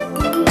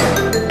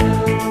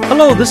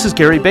Hello, this is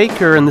Gary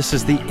Baker, and this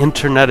is the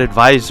Internet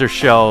Advisor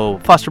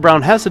Show. Foster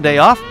Brown has a day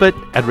off, but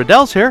Ed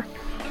Riddell's here.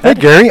 Hey,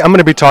 Gary, I'm going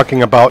to be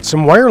talking about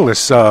some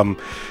wireless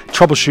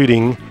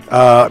troubleshooting.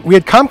 We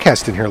had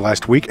Comcast in here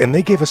last week, and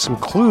they gave us some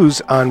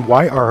clues on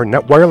why our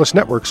wireless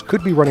networks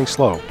could be running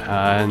slow.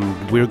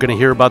 And we're going to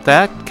hear about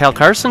that. Cal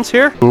Carson's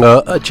here.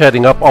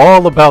 Chatting up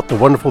all about the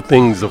wonderful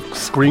things of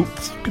spring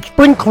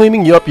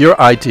cleaning up your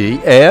IT.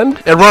 And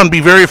Ron,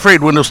 be very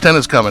afraid Windows 10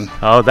 is coming.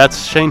 Oh,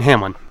 that's Shane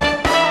Hamlin.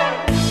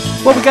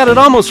 Well, we got it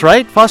almost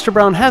right. Foster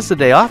Brown has the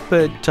day off,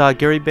 but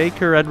Gary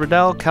Baker, Ed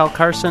Riddell, Cal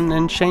Carson,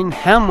 and Shane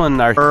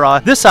Hamlin are here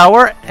this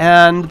hour.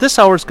 And this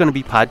hour is going to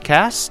be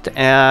podcast,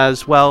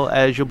 as well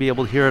as you'll be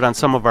able to hear it on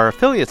some of our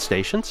affiliate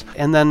stations.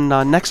 And then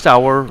next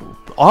hour,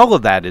 all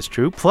of that is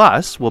true.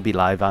 Plus, we'll be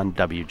live on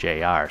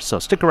WJR. So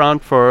stick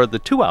around for the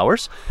 2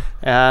 hours,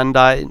 and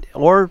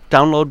or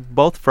download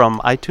both from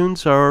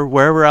iTunes or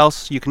wherever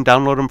else you can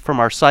download them from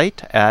our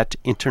site at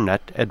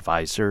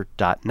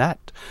internetadvisor.net.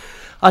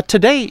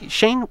 Today,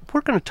 Shane, we're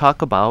going to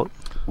talk about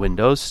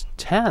Windows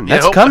 10.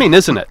 That's coming,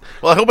 isn't it?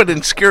 Well, I hope I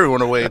didn't scare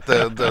everyone away at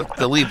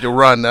the lead to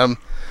run.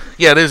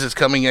 Yeah, it is. It's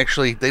coming,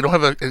 actually. They don't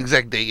have an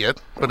exact date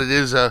yet, but it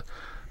is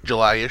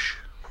July-ish.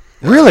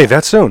 Really?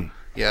 That soon?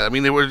 Yeah, I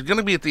mean, they were going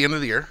to be at the end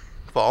of the year,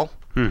 fall.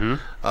 Mm-hmm.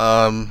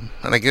 And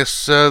I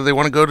guess they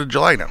want to go to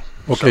July now.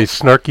 Okay,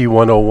 so. Snarky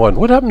 101.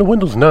 What happened to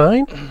Windows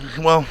 9?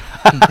 Well,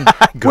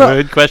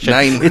 good question.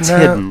 9. It's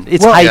hidden.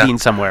 It's hiding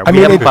somewhere. We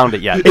haven't found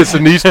it yet. It's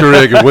an Easter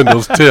egg in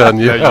Windows 10.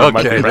 Yeah.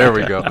 Okay, there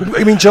we go.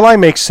 I mean, July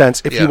makes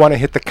sense if you want to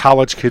hit the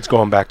college kids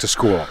going back to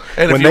school.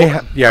 And when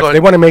if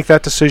they want to make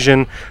that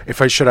decision,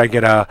 should I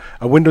get a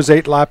Windows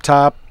 8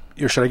 laptop,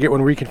 or should I get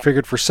one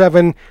reconfigured for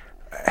 7?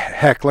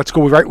 Heck, let's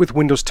go right with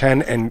Windows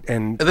 10 and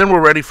then we're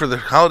ready for the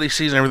holiday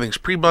season. Everything's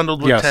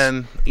pre-bundled with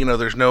 10. You know,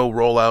 there's no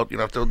rollout.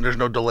 There's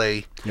no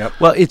delay. Yep.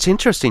 Well, it's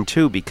interesting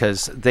too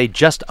because they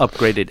just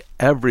upgraded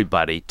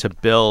everybody to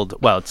build.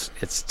 Well, it's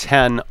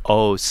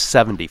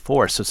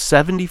 10.0.74, so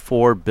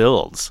 74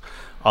 builds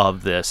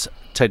of this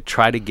to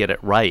try to get it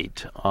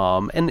right.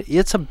 And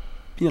it's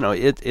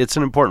it's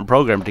an important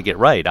program to get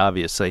right,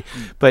 obviously.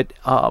 But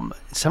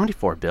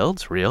 74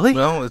 builds, really?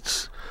 Well,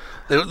 it's.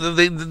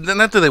 They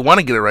not that they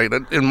want to get it right.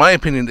 In my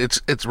opinion,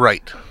 it's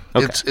right.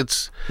 Okay.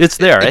 It's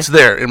there. It's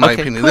there. In my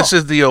opinion, cool. This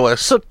is the OS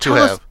so to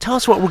have. Tell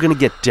us what we're going to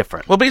get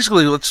different. Well,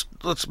 basically, let's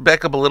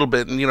back up a little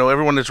bit, and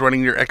everyone is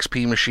running your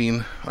XP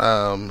machine,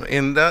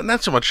 and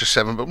not so much the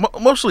 7, but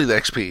mostly the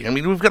XP. I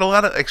mean, we've got a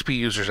lot of XP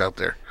users out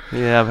there.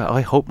 Yeah, I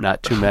hope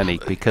not too many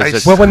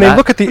because when they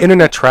look at the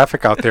internet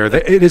traffic out there,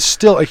 it is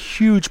still a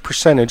huge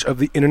percentage of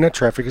the internet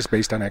traffic is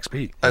based on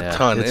XP. A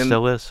ton. It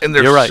still is. And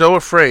they're You're right. so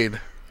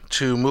afraid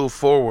to move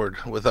forward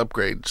with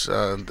upgrades.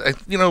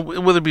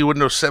 Whether it be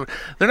Windows 7,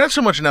 they're not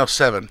so much now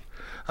 7.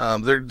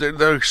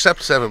 They're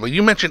accept 7, but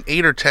you mentioned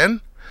 8 or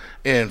 10,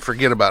 and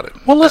forget about it.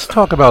 Well, let's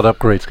talk about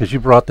upgrades because you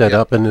brought that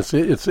up, and it's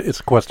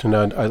a question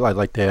I'd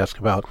like to ask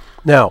about.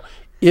 Now,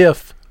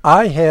 if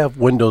I have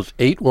Windows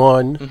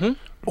 8.1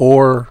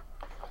 or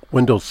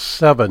Windows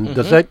 7,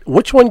 does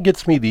which one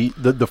gets me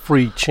the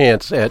free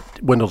chance at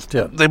Windows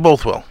 10? They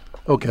both will.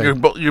 Okay.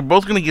 You're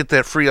both going to get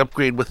that free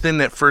upgrade within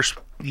that first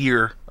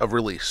year of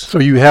release. So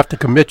you have to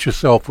commit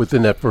yourself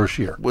within that first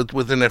year.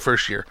 Within that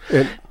first year.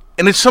 And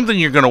it's something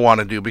you're going to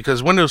want to do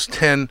because Windows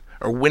 10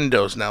 or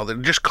Windows now, they're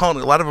just calling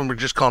it, a lot of them are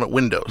just calling it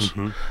Windows,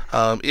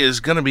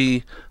 is going to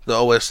be the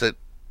OS that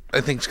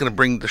I think is going to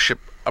bring the ship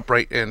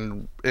upright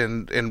and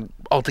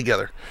all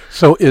together.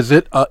 So is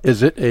it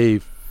a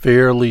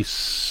fairly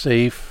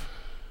safe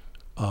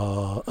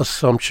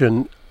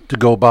assumption to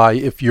go by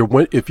if you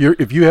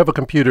have a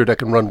computer that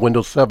can run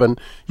Windows 7,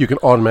 you can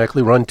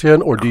automatically run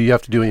 10, or do you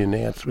have to do an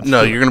enhancement?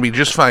 No, you're going to be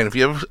just fine. If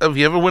you have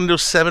a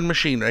Windows 7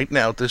 machine right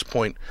now at this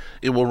point,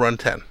 it will run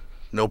 10,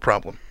 no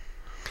problem.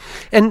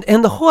 And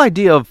the whole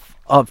idea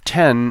of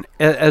 10,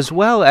 as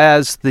well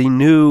as the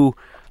new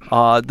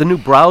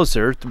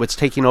browser, what's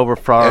taking over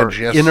for our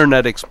Edge, yes.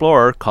 Internet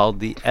Explorer called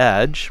the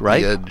Edge,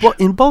 right? The Edge. Well,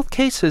 in both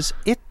cases,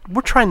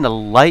 we're trying to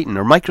lighten,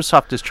 or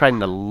Microsoft is trying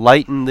to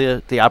lighten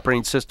the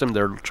operating system.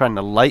 They're trying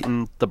to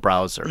lighten the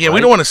browser. Yeah, right?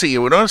 we don't want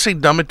to say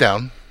dumb it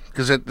down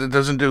because it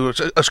doesn't do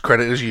us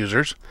credit as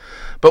users.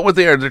 But what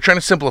they're trying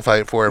to simplify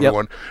it for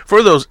everyone. Yep.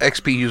 For those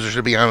XP users,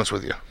 to be honest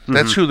with you,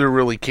 that's who they're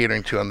really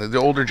catering to on the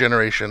older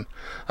generation.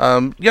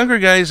 Younger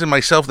guys and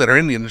myself that are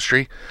in the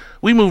industry,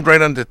 we moved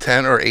right onto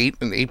 10 or 8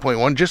 and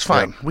 8.1 just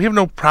fine. Yep. We have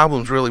no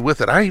problems really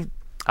with it.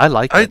 I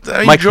like it.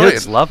 My enjoy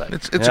kids it. love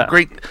it. It's a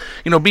great,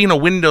 being a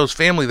Windows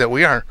family that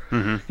we are,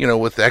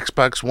 with the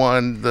Xbox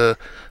One, the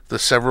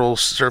several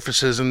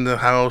Surfaces in the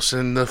house,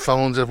 and the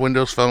phones of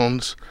Windows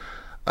phones.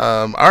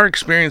 Our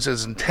experience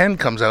as 10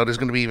 comes out is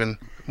going to be even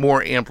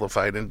more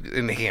amplified and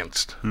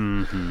enhanced.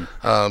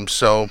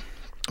 So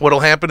what'll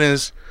happen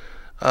is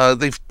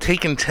they've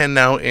taken 10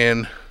 now,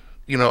 and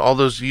all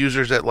those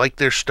users that like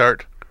their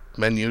start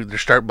menu, their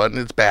start button,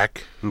 it's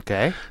back.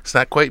 Okay. It's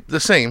not quite the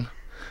same.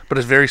 but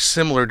it's very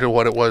similar to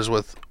what it was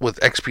with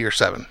XP or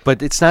 7.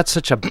 But it's not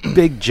such a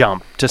big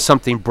jump to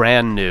something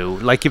brand new.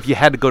 Like if you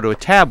had to go to a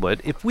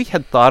tablet, if we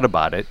had thought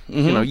about it,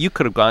 you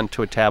could have gone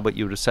to a tablet.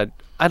 You would have said,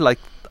 I like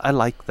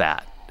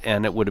that.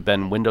 And it would have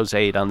been Windows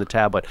 8 on the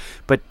tablet.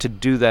 But to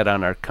do that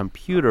on our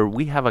computer,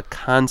 we have a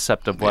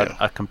concept of what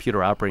a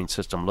computer operating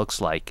system looks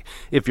like.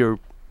 If you're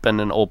been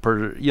an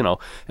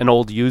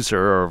old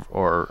user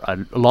or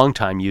a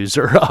longtime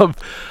user of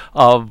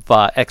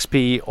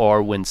XP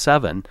or Win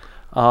 7,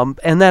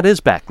 and that is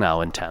back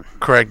now in 10.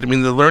 Correct. I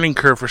mean, the learning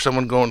curve for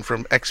someone going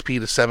from XP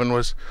to 7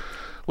 was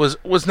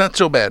not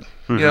so bad.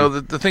 You know,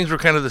 the things were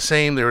kind of the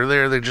same. They were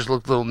there. They just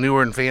looked a little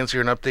newer and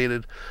fancier and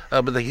updated,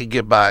 but they could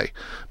get by.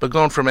 But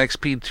going from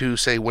XP to,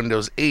 say,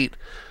 Windows 8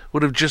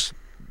 would have just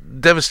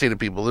devastated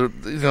people. You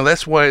know,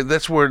 that's where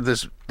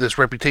this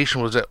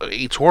reputation was that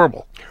 8's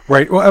horrible.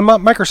 Right. Well, and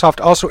Microsoft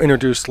also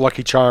introduced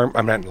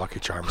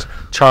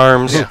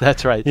Charms. Yeah,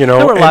 that's right. You know,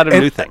 there were a lot of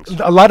new things.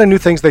 A lot of new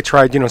things they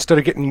tried. You know, instead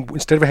of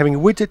having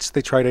widgets,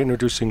 they tried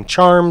introducing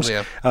Charms.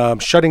 Yeah.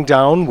 Shutting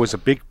down was a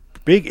big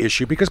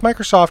issue because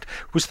Microsoft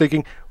was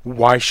thinking,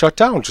 why shut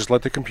down? Just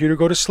let the computer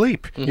go to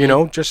sleep. You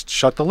know, just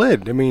shut the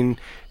lid. I mean,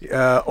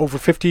 over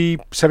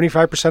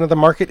 75% of the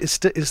market is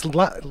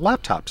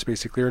laptops,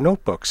 basically, or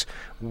notebooks.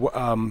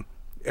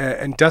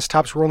 And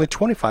desktops were only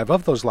 25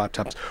 of those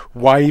laptops.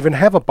 Why even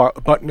have a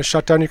button to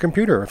shut down your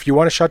computer? If you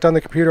want to shut down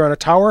the computer on a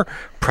tower,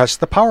 press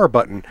the power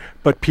button.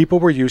 But people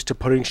were used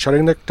to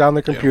shutting down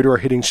the computer or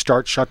hitting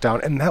start, shut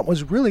down, and that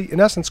was really, in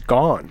essence,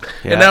 gone.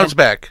 Yeah. And now it's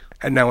back.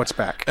 And now it's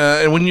back.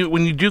 And when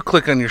you do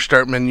click on your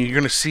start menu, you're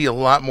going to see a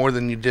lot more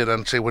than you did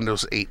on, say,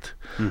 Windows 8.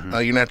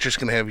 You're not just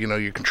going to have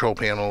your control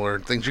panel or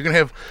things. You're going to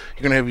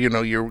have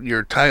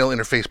your tile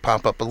interface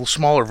pop up, a little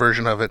smaller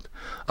version of it,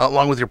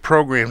 along with your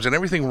programs and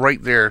everything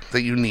right there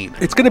that you need.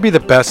 It's going to be the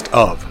best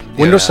of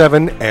Windows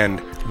 7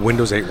 and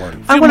Windows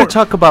 8.1. I want to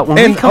talk about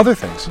other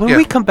things. When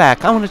we come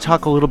back, I want to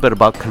talk a little bit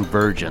about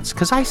convergence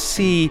because I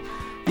see,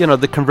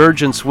 the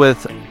convergence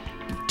with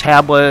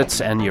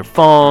tablets and your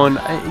phone,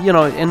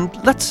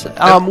 and let's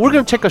we're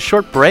going to take a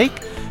short break,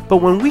 but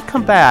when we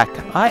come back,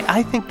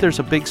 I think there's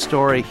a big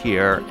story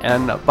here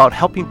and about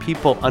helping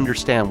people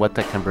understand what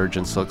that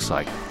convergence looks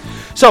like.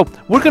 So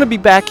we're going to be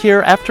back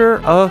here after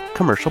a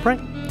commercial break.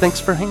 Thanks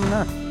for hanging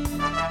on.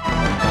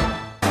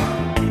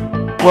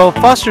 Well,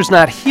 Foster's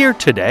not here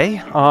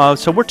today,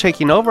 so we're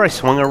taking over. I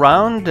swung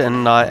around,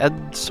 and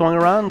Ed swung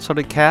around, so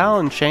did Cal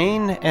and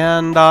Shane.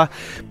 And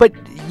but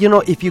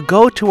if you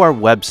go to our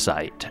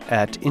website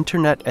at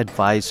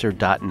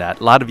internetadvisor.net,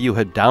 a lot of you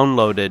had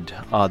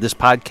downloaded this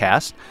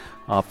podcast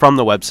from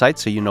the website,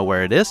 so you know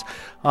where it is.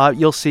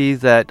 You'll see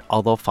that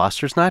although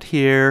Foster's not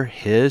here,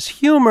 his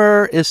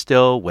humor is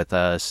still with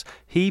us.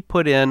 He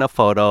put in a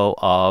photo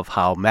of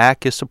how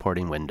Mac is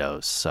supporting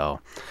Windows. So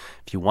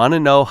if you want to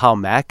know how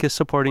Mac is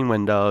supporting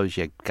Windows,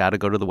 you got to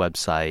go to the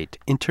website,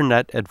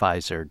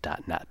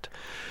 internetadvisor.net.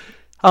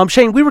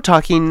 Shane, we were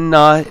talking in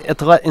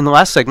the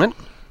last segment.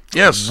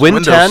 Yes,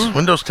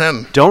 Windows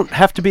 10. Don't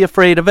have to be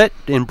afraid of it.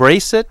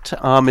 Embrace it.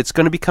 It's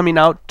going to be coming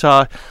out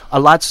a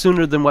lot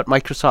sooner than what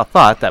Microsoft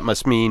thought. That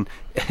must mean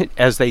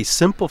as they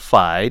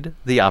simplified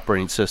the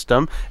operating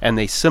system and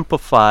they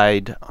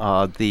simplified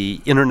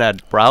the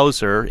Internet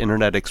browser,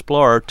 Internet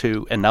Explorer,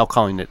 and now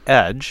calling it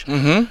Edge.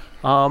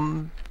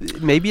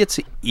 Maybe it's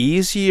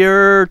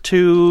easier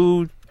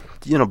to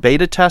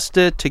beta test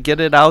it, to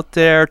get it out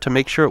there, to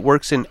make sure it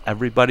works in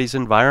everybody's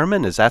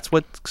environment. Is that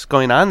what's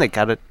going on? They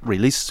got it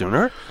released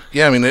sooner?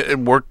 Yeah, I mean, it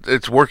worked.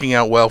 It's working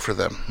out well for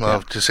them,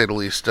 to say the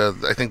least.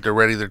 I think they're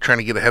ready. They're trying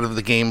to get ahead of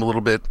the game a little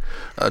bit,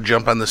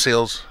 jump on the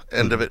sales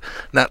end of it.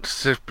 Not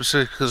because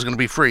it's going to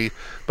be free,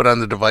 but on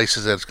the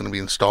devices that it's going to be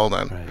installed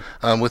on.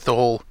 Right. With the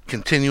whole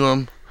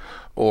Continuum,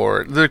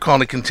 or they're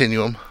calling it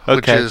Continuum,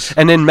 which is...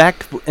 And in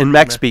Mac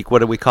speak, what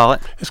do we call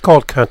it? It's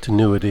called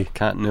Continuity.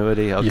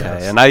 Continuity, okay.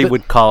 Yes. And I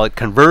would call it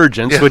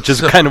Convergence, which is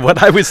kind of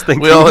what I was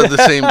thinking. We all have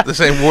the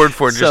same word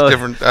for it, just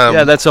different...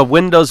 that's a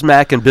Windows,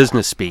 Mac, and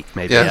business speak,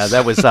 maybe. Yes. Yeah,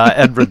 that was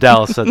Ed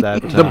Riddell said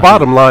that. The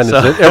bottom line is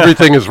that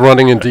everything is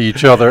running into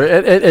each other.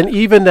 And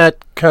even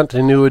that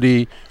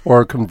continuity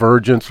or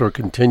convergence or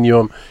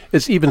continuum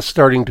is even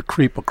starting to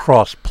creep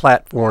across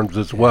platforms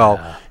as well.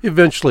 Yeah.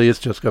 Eventually, it's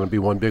just going to be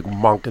one big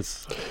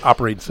monkus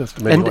operating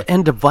system anyway.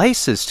 And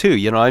devices, too.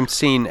 I'm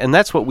seeing, and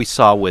that's what we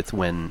saw with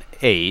Win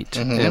 8,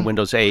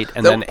 Windows 8,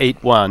 and then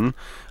 8.1,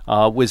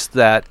 was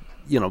that,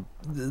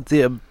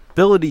 the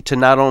ability to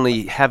not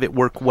only have it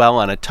work well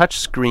on a touch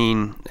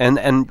screen,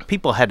 and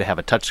people had to have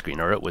a touch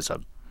screen, or it was a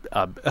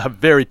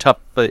very tough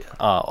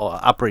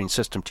operating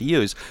system to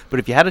use. But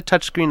if you had a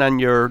touchscreen on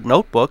your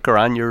notebook or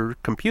on your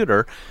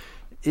computer,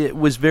 it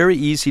was very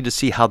easy to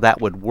see how that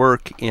would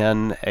work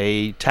in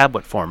a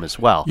tablet form as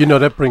well.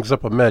 That brings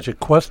up a magic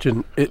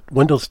question.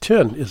 Windows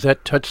 10, is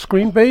that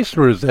touchscreen based,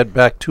 or is that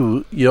back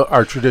to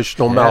our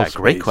traditional mouse?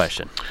 Great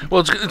question.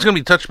 Well, it's going to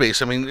be touch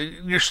based. I mean,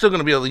 you're still going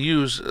to be able to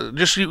use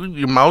just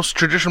your mouse,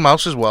 traditional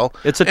mouse as well.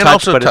 It's a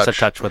touch, but it's a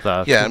touch with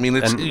a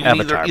it's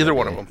avatar, either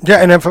one of them.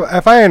 Yeah, and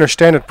if I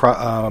understand it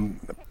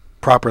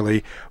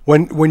properly,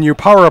 when you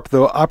power up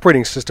the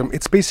operating system,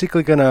 it's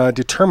basically going to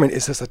determine,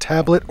 is this a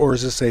tablet or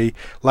is this a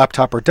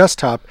laptop or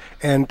desktop,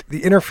 and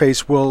the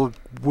interface will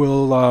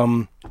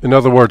in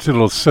other words,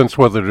 it'll sense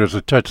whether there's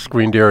a touch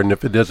screen there, and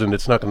if it isn't,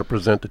 it's not going to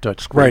present the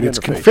touch screen. Right, it's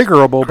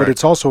configurable, but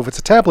it's also, if it's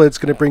a tablet, it's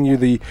going to bring you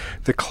the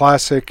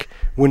classic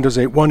Windows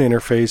 8.1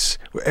 interface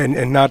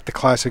and not the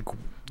classic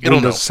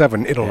Windows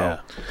 7. It'll know.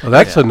 Well,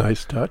 that's a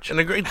nice touch. And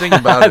the great thing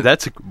about it,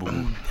 That's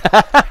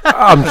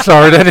I'm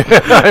sorry,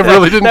 I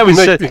really didn't.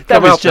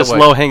 that was just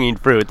low hanging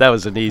fruit. That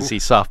was an easy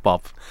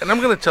softball. and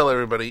I'm going to tell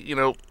everybody,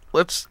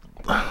 let's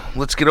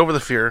get over the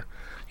fear.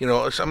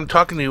 I'm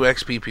talking to you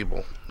XP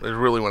people. Is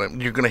really what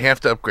you're going to have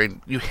to upgrade.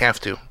 You have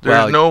to.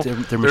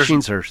 Their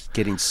machines are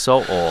getting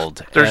so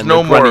old. There's and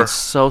no they're running more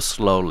so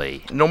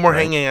slowly. No more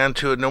hanging on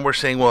to it. No more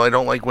saying, "Well, I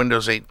don't like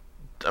Windows 8."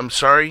 I'm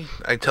sorry.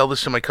 I tell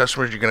this to my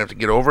customers. You're going to have to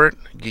get over it,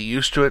 get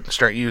used to it, and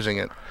start using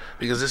it,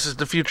 because this is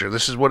the future.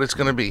 This is what it's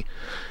going to be.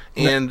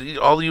 And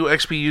all you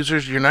XP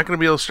users, you're not going to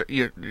be able to start,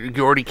 you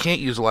already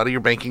can't use a lot of your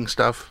banking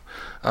stuff.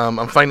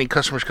 I'm finding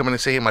customers come in and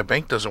say, "Hey, my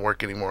bank doesn't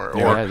work anymore." We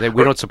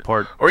don't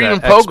support or even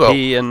XP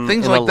Pogo and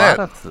things in like a that.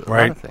 lot of,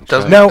 Right. A lot of things.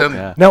 Doesn't-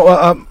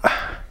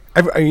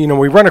 Now,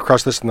 we run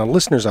across this in the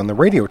listeners on the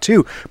radio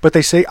too, but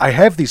they say, I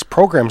have these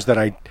programs that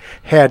I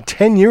had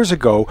 10 years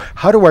ago.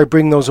 How do I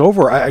bring those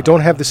over? I don't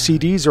have the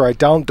CDs, or I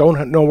don't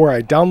know where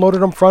I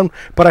downloaded them from,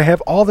 but I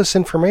have all this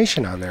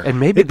information on there.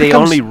 And maybe they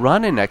only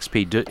run in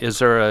XP. Is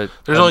there an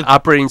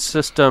operating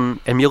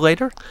system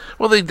emulator?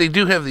 Well, they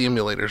do have the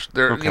emulators.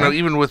 They're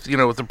even with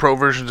with the pro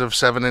versions of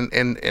 7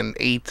 and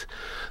 8.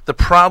 The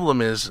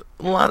problem is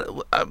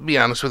I'll be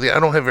honest with you, I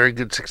don't have very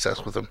good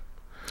success with them.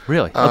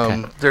 Really?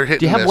 Okay. They're hit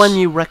Do you and have miss. one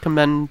you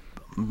recommend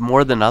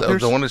more than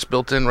others? The one that's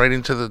built in right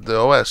into the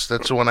OS.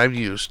 That's the one I've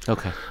used.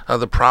 Okay.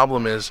 The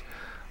problem is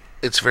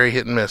it's very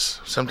hit and miss.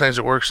 Sometimes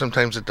it works,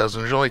 sometimes it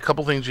doesn't. There's only a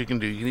couple things you can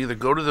do. You can either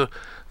go to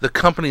the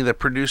company that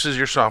produces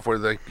your software,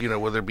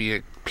 whether it be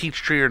a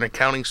Peachtree or an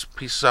accounting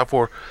piece of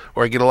software,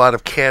 or I get a lot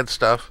of CAD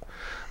stuff.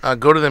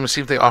 Go to them and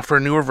see if they offer a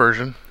newer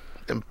version,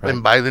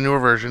 and buy the newer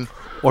version.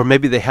 Or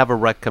maybe they have a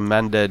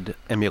recommended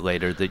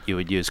emulator that you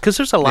would use. Because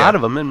there's a lot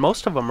of them, and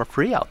most of them are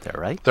free out there,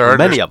 right? There are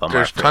many of them.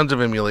 There's are free. tons of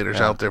emulators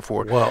out there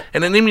for it. Well,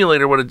 and an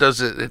emulator, what it does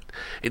is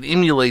it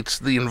emulates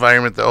the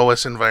environment, the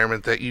OS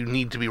environment that you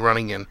need to be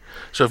running in.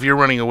 So if you're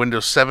running a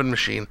Windows 7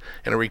 machine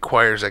and it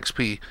requires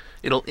XP,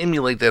 it'll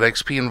emulate that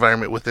XP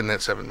environment within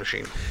that 7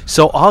 machine.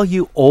 So all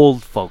you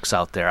old folks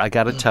out there, I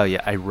got to tell you,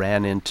 I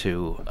ran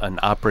into an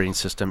operating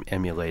system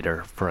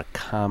emulator for a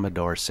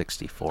Commodore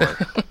 64.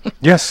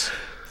 Yes.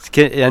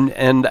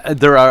 And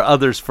there are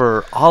others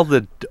for all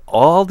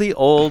the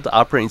old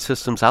operating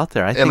systems out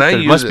there. I think there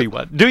must be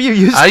one. Do you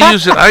use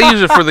that? I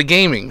use it for the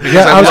gaming. because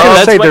Yeah, I was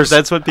going to say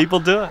that's what people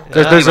do.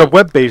 there's a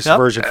web-based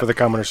version for the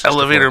Commodore 64.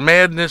 Elevator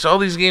Madness, all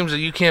these games that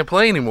you can't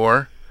play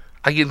anymore.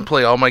 I get to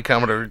play all my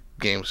Commodore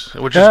games,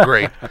 which is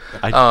great.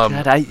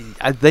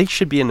 They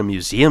should be in a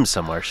museum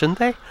somewhere, shouldn't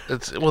they?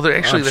 They're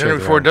actually, the sure Henry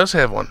they Ford are. does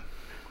have one.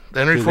 The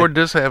Henry Ford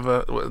does have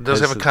a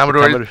the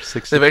Commodore. Commodore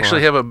 64. They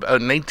actually have a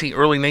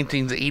early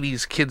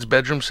 1980s kids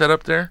bedroom set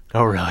up there.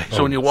 Oh, really?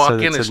 So when you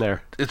walk in, it's in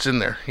there. It's in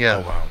there.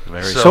 Yeah. Oh, wow.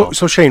 Very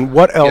So Shane,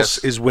 what else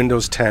Yes. is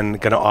Windows 10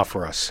 going to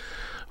offer us?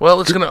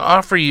 Well, it's going to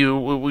offer you.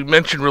 We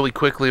mentioned really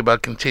quickly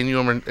about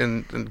Continuum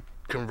and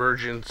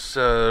convergence,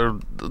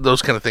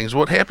 those kind of things.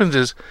 What happens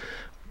is,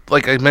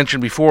 like I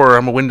mentioned before,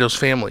 I'm a Windows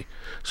family,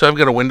 so I've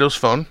got a Windows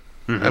phone.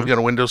 I've got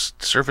a Windows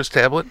Surface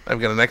tablet.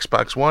 I've got an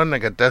Xbox One. I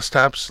got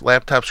desktops,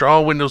 laptops. Are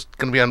all Windows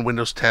going to be on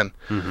Windows 10.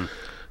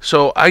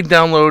 So I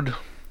download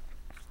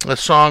a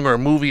song or a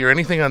movie or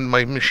anything on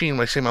my machine.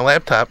 I say my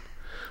laptop.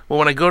 Well,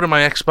 when I go to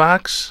my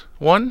Xbox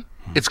One,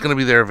 it's going to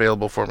be there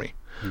available for me.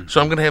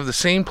 So I'm going to have the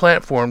same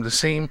platform, the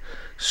same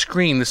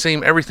screen, the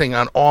same everything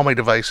on all my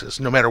devices,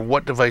 no matter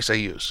what device I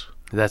use.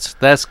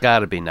 That's got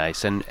to be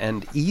nice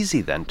and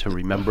easy then to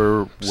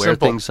remember where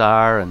Simple. things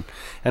are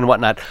and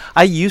whatnot.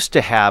 I used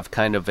to have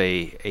kind of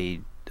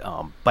a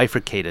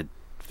bifurcated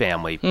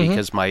family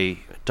because my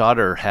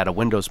daughter had a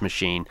Windows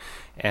machine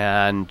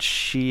and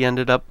she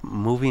ended up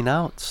moving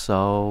out.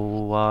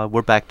 So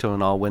we're back to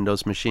an all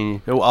Windows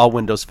machine, all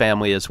Windows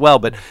family as well.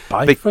 But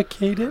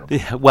bifurcated?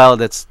 yeah, well,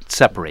 that's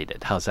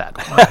separated. How's that?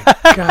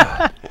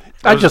 God,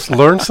 I just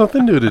learned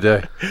something new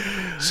today.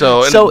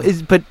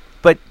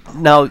 But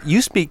now you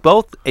speak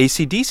both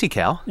AC/DC,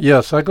 Cal.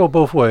 Yes, I go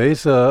both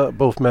ways,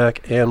 both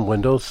Mac and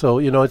Windows. So,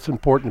 it's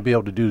important to be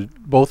able to do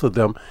both of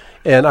them.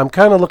 And I'm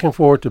kind of looking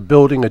forward to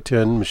building a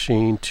 10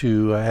 machine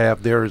to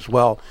have there as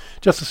well,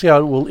 just to see how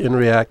it will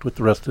interact with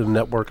the rest of the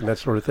network and that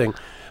sort of thing.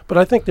 But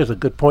I think there's a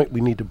good point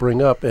we need to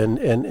bring up, and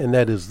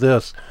that is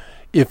this.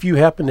 If you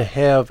happen to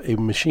have a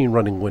machine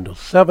running Windows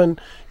 7,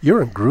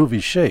 you're in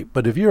groovy shape.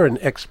 But if you're an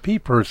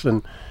XP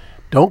person,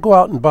 don't go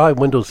out and buy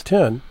Windows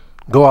 10.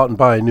 Go out and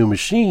buy a new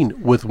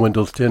machine with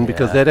Windows 10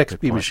 because that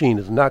XP machine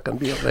is not going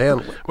to be able to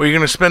handle it. Well, you're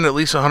going to spend at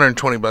least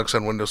 $120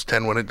 on Windows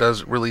 10 when it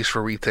does release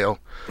for retail.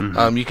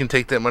 You can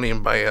take that money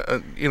and buy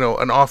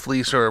an off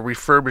lease or a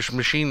refurbished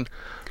machine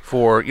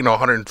for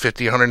 $150,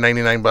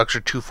 $199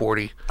 or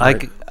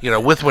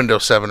 $240. With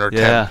Windows 7 or 10.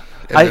 Yeah.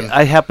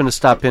 I happen to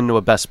stop into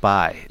a Best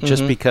Buy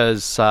just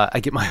because I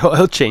get my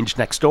oil change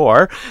next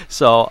door.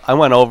 So I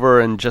went over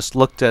and just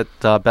looked at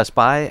Best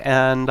Buy,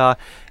 and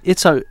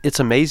it's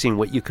amazing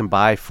what you can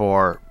buy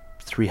for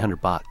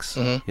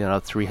 $300. You know,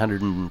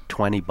 $320,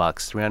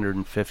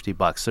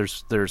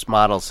 $350. There's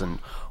models in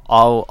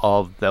all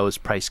of those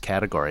price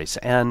categories,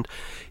 and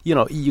you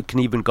know, you can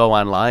even go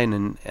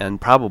online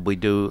and probably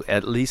do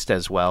at least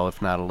as well,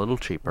 if not a little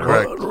cheaper.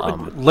 Correct.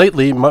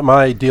 Lately,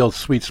 my ideal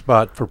sweet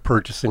spot for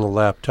purchasing a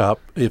laptop,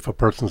 if a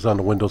person's on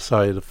the Windows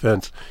side of the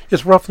fence,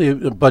 is roughly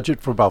a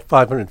budget for about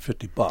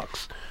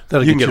 $550.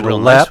 That'll You get can you get a a real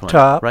nice one,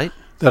 laptop, right?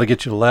 That'll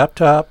get you a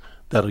laptop.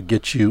 That'll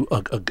get you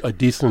a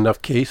decent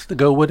enough case to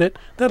go with it.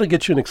 That'll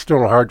get you an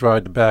external hard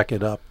drive to back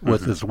it up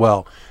with as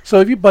well. So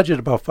if you budget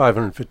about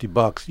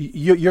 $550,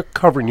 you're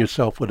covering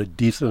yourself with a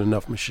decent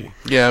enough machine.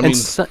 Yeah, I mean,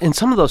 And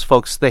some of those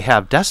folks, they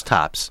have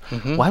desktops.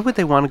 Why would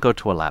they want to go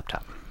to a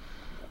laptop?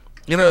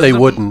 you know, They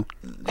wouldn't.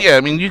 Yeah,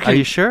 I mean, you can. Are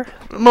you sure?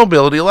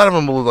 Mobility. A lot of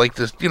them will like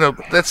this. You know,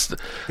 that's.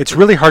 It's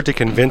really hard to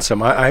convince them.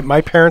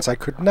 My parents, I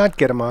could not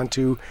get them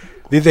onto.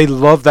 They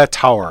love that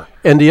tower.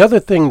 And the other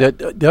thing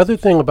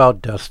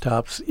about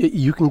desktops,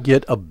 you can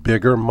get a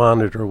bigger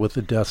monitor with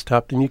a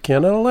desktop than you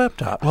can on a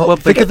laptop. Well,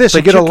 think of this: you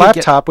but get a you could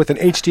laptop with an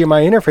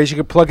HDMI interface. You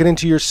can plug it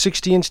into your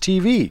 60-inch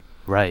TV,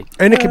 Right.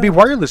 and it can be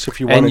wireless if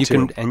you And wanted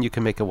to. you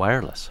can make it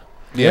wireless.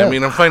 Yeah, Yeah. I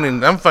mean,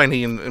 I'm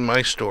finding in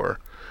my store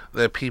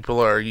that people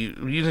are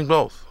using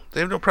both. They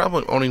have no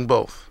problem owning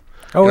both.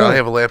 Oh, you know, really? I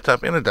have a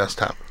laptop and a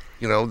desktop.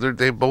 You know,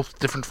 they have both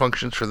different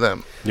functions for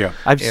them. Yeah.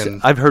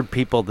 I've heard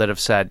people that have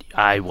said,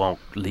 I won't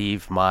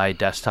leave my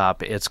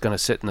desktop. It's going to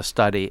sit in the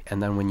study.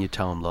 And then when you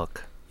tell them,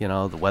 look, you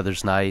know, the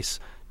weather's nice,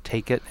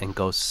 take it and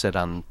go sit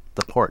on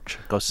the porch.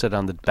 Go sit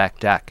on the back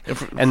deck.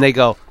 And they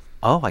go,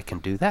 oh, I can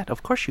do that?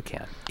 Of course you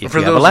can. If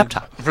you have a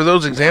laptop. For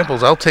those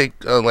examples, I'll take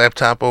a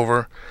laptop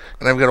over,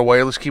 and I've got a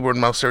wireless keyboard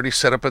and mouse already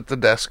set up at the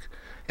desk,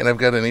 and I've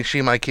got an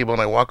HDMI cable,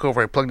 and I walk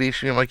over, I plug the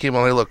HDMI cable,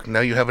 and I look,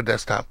 now you have a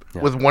desktop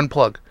with one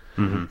plug.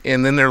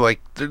 And then they're like,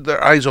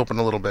 their eyes open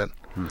a little bit.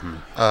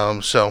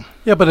 So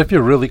Yeah, but if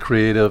you're really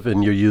creative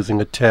and you're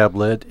using a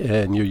tablet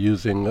and you're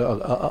using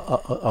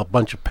a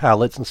bunch of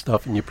palettes and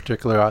stuff in your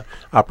particular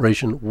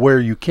operation, where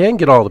you can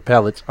get all the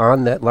palettes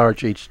on that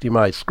large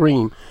HDMI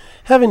screen,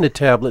 having the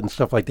tablet and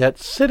stuff like that,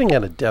 sitting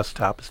at a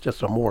desktop is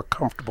just a more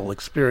comfortable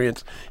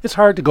experience. It's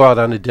hard to go out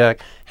on the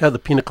deck, have the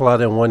pina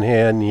colada in one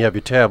hand, and you have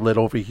your tablet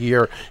over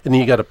here, and then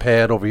you got a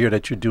pad over here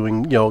that you're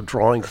doing, you know,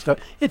 drawing stuff.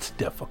 It's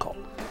difficult.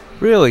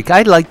 Really?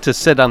 I'd like to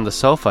sit on the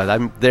sofa.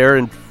 I'm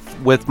there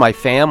with my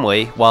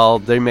family while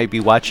they may be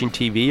watching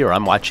TV or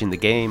I'm watching the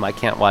game. I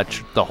can't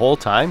watch the whole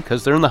time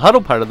because they're in the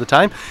huddle part of the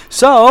time.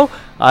 So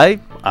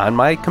on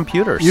my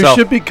computer. You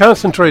should be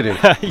concentrating.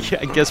 Yeah,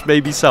 I guess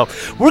maybe so.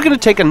 We're going to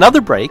take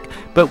another break,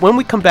 but when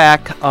we come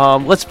back,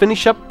 let's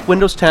finish up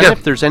Windows 10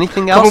 if there's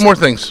anything else. couple more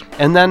things.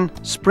 And then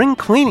spring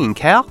cleaning,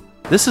 Cal.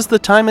 This is the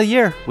time of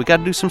year. We got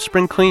to do some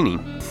spring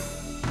cleaning.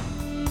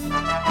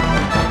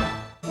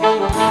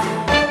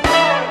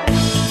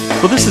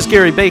 Well, this is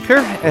Gary Baker,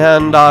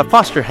 and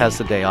Foster has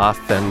the day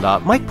off, and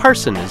Mike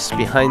Parson is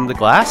behind the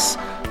glass.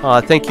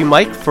 Thank you,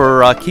 Mike,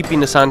 for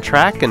keeping us on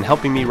track and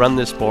helping me run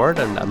this board.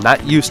 And I'm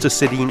not used to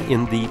sitting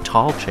in the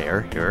tall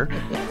chair here,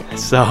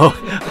 so.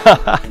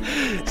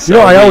 You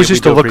know, I always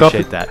used to do look up.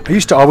 appreciate that. I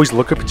used to always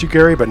look up at you,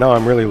 Gary, but now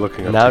I'm really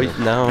looking up. Now, to you.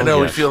 no, I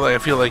know. yes. I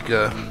feel like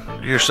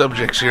your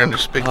subjects here on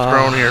this big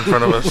throne here in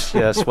front of us.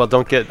 Yes, well,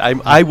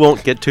 I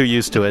won't get too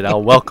used to it.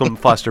 I'll welcome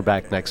Foster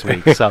back next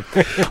week. So,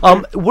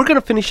 we're going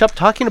to finish up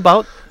talking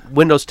about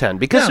Windows 10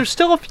 because there's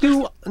still a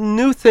few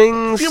new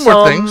things. A few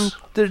more things.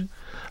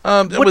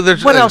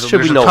 What else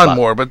should we know There's a ton about?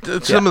 more,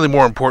 but some of the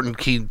more important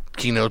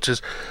keynotes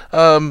is,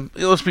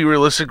 let's be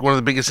realistic. One of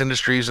the biggest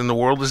industries in the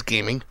world is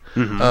gaming.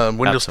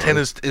 Windows 10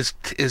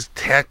 is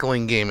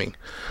tackling gaming.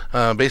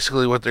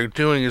 Basically, what they're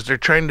doing is they're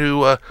trying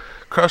to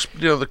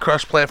the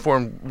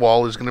cross-platform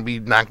wall is going to be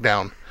knocked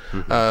down.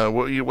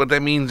 What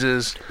that means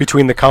is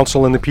Between the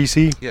console and the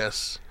PC?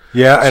 yes.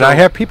 Yeah, and So- I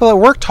have people at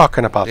work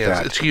talking about Yeah,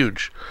 that. it's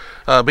huge.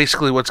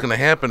 Basically, what's going to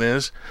happen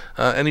is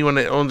anyone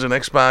that owns an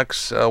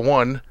Xbox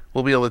One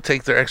will be able to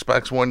take their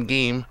Xbox One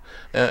game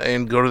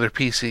and go to their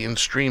PC and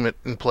stream it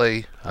and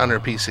play on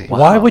their PC.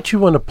 Why would you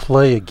want to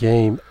play a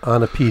game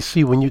on a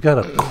PC when you got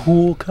a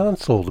cool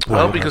console to play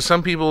Well, on? because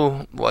some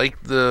people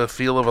like the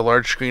feel of a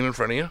large screen in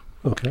front of you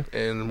Okay.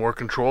 and more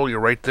control.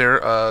 You're right there.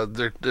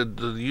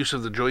 The use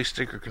of the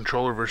joystick or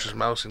controller versus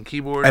mouse and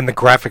keyboard. And the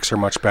graphics are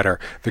much better.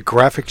 The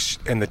graphics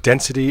and the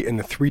density and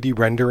the 3D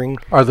rendering.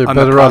 Are they on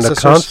better on the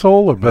processors-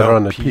 console or better No,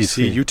 on the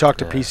PC? You talk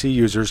to PC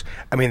users.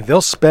 I mean, they'll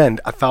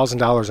spend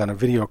 $1,000 on a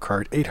video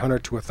card,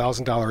 $800 to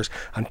 $1,000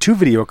 on two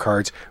video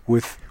cards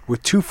with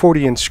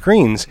 240-inch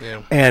screens,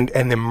 and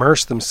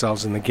immerse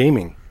themselves in the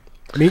gaming.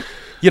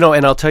 You know,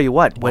 and I'll tell you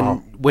what,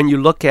 when you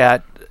look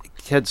at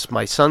kids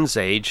my son's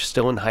age,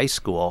 still in high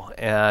school,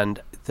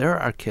 and there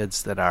are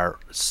kids that are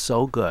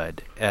so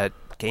good at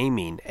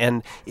gaming,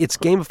 and it's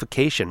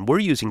gamification. We're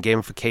using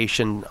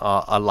gamification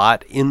a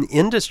lot in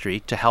industry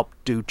to help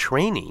do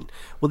training.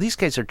 Well, these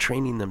guys are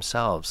training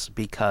themselves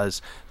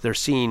because they're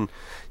seeing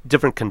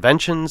different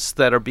conventions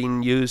that are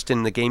being used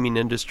in the gaming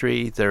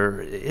industry.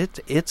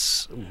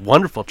 It's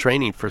wonderful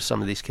training for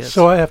some of these kids.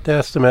 So I have to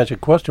ask the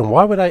magic question.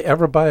 Why would I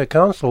ever buy a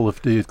console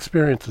if the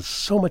experience is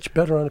so much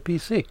better on a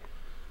PC?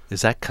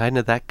 Is that kind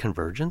of that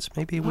convergence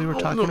maybe we were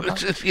talking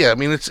about? I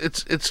mean,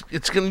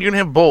 you're gonna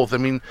have both. I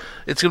mean,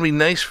 it's gonna be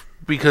nice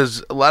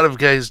because a lot of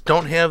guys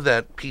don't have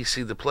that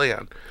PC to play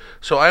on.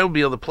 So I will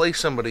be able to play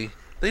somebody.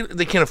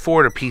 They can't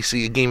afford a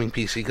PC, a gaming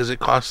PC, because it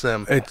costs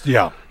them,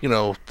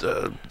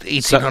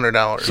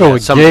 $1,800. So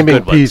some a of the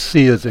gaming good ones.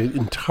 PC is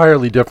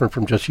entirely different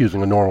from just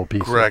using a normal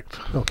PC. Correct.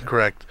 Okay.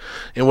 Correct.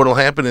 And what will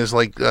happen is,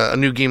 like a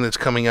new game that's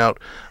coming out,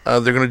 they're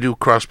going to do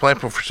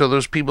cross-platform. So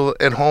those people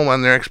at home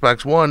on their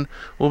Xbox One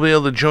will be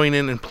able to join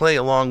in and play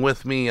along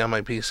with me on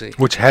my PC.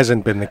 Which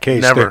hasn't been the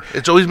case. Never.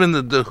 It's always been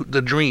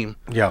the dream.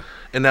 Yeah.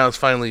 And now it's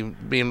finally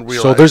being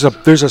realized. So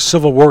there's a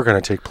civil war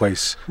going to take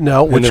place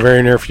Now, in the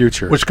very near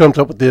future. Which comes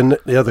up with the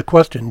other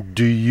question.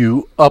 Do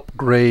you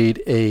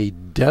upgrade a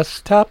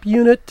desktop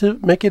unit to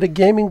make it a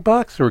gaming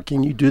box, or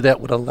can you do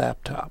that with a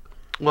laptop?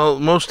 Well,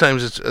 most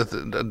times it's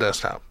a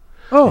desktop.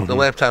 Oh, The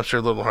laptops are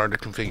a little hard to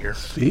configure.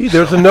 see,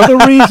 there's another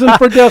reason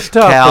for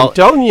desktop. Cal- I'm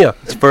telling you.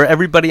 For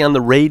everybody on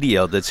the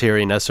radio that's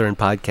hearing us or in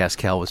podcast,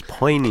 Cal was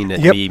pointing at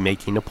Yep. me,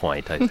 making a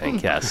point, I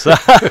think, yes. So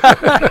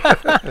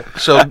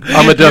I'm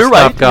a You're desktop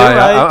right,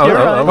 guy. you're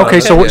right. okay,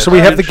 so we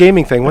have the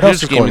gaming thing. What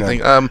else Here's is the going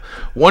gaming on? thing.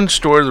 One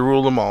store to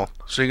rule them all.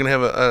 So you're going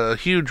to have a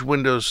huge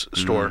Windows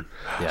store.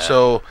 Yeah.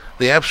 So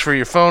the apps for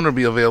your phone will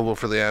be available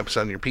for the apps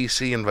on your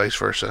PC and vice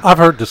versa. I've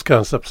heard this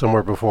concept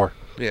somewhere before.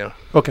 Yeah.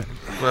 Okay.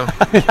 Well,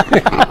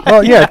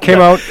 Well, yeah, it came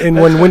out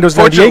when Windows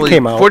 98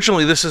 came out.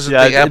 fortunately, this isn't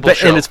Yeah, the Apple but-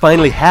 show. and it's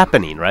finally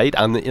happening, right,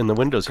 in the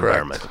Windows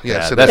Correct. environment.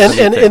 Yes, Yeah, it that's is.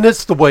 the neat thing. And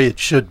it's the way it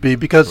should be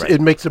because Right.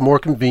 it makes it more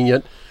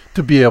convenient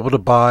to be able to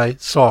buy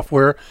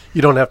software.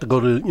 You don't have to go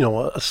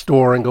to a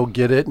store and go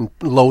get it and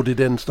load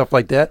it in and stuff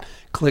like that.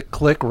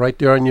 Click right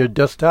there on your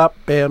desktop.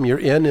 Bam, you're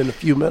in a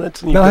few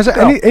minutes. And you Now, has good to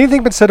go.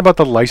 anything been said about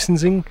the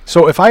licensing?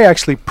 So if I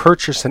actually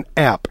purchase an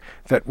app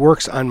that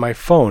works on my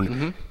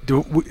phone,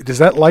 does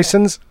that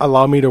license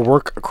allow me to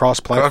work across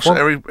Across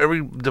platform?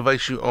 every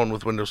device you own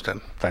with Windows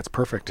 10. That's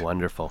perfect.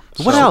 Wonderful.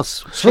 What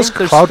else? So this Shane,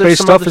 there's cloud-based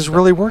some stuff other is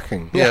really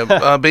working.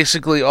 Yeah.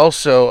 Basically,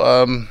 also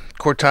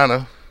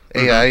Cortana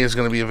AI is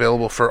going to be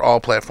available for all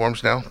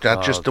platforms now,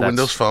 not just the that's-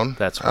 Windows Phone.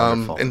 that's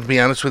wonderful. And to be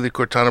honest with you,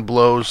 Cortana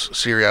blows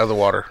Siri out of the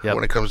water Yep.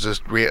 when it comes to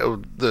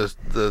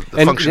the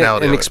and, functionality.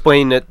 and of it.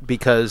 explain it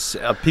because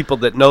people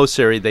that know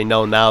Siri, they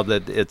know now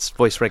that it's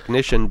voice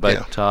recognition,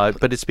 but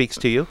it speaks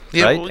to you,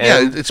 Yeah, right? well, yeah,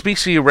 And- it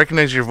speaks to you,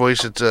 recognize your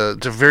voice. It's a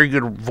very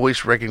good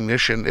voice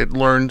recognition. It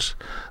learns.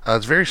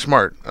 It's very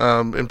smart.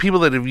 And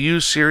people that have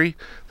used Siri,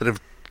 that have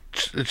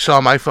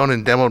saw my phone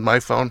and demoed my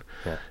phone,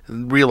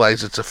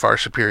 realize it's a far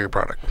superior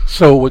product.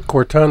 So with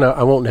Cortana,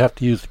 I won't have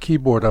to use the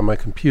keyboard on my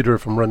computer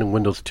if I'm running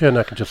Windows 10.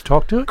 I can just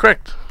talk to it?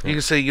 Correct. You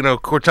can say,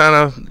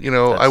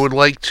 Cortana, I would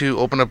like to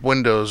open up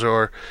Windows,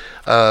 or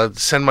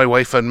send my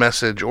wife a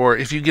message, or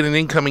if you get an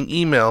incoming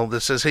email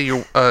that says,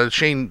 hey,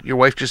 Shane, your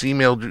wife just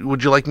emailed,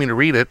 would you like me to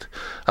read it?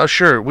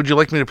 Sure. Would you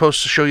like me to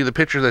post to show you the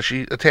picture that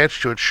she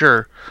attached to it?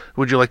 Sure.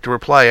 Would you like to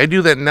reply? I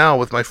do that now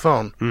with my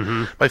phone.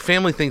 Mm-hmm. My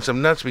family thinks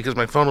I'm nuts because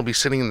my phone will be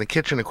sitting in the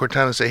kitchen and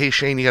Cortana say, hey,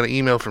 Shane, you got an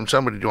email from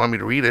somebody. Do you want me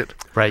to read it?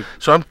 right.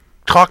 So I'm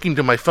talking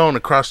to my phone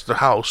across the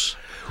house.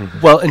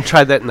 Well, and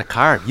try that in the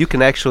car. You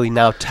can actually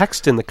now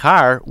text in the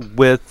car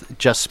with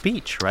just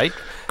speech, right?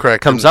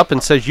 Correct. Comes up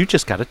and says, you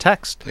just got a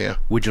text. Yeah.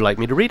 Would you like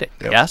me to read it?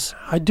 Yep. Yes.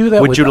 I do that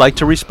Would with you like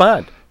to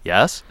respond?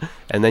 Yes.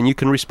 And then you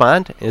can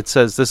respond. It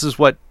says, this is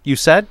what you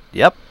said.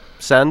 Yep.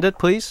 Send it,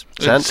 please.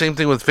 Send. Same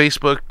thing with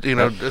Facebook.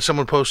 If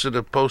someone posted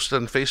a post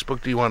on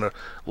Facebook. Do you want to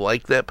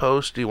like that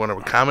post? Do you want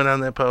to comment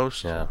on that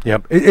post? Yeah.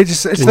 Yep.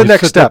 It's Can the you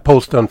next set step. that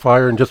post on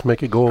fire and just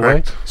make it go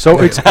away? Correct. So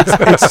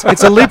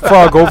it's a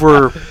leapfrog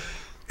over.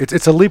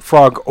 It's a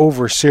leapfrog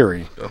over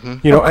Siri. Of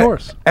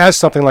course. As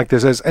something like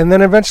this is, and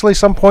then eventually,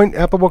 some point,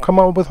 Apple will come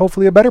out with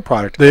hopefully a better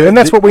product, and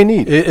that's what we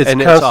need. It's And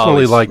it's constantly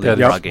always like that.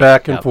 It's leapfrogging.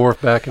 back and Yep. forth,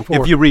 back and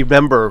forth. If you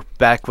remember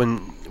back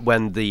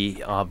when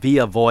the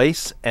Via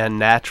Voice and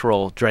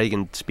Natural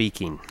Dragon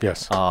Speaking,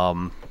 Yes.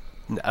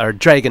 or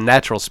Dragon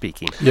Natural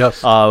Speaking, Yes.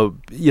 they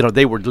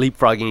were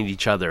leapfrogging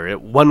each other.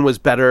 One was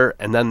better,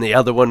 and then the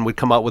other one would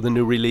come out with a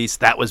new release.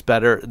 That was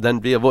better. Then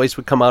Via Voice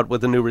would come out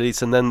with a new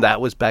release, and then that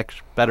was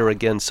better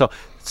again. So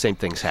same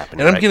thing's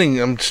happening. And right?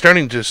 I'm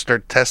starting to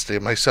start testing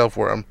it myself,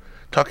 where I'm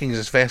talking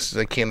as fast as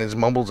I can, as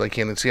mumbled as I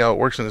can, and see how it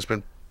works. And it's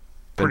been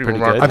pretty pretty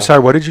good. remarkable. I'm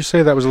sorry. What did you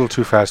say? That was a little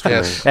too fast for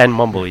Yes. me. And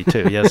mumbly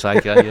too. Yes, I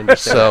understand.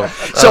 So,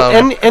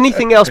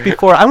 Anything else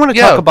before? I want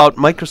to talk about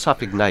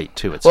Microsoft Ignite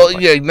too. At some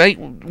point. Ignite.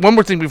 One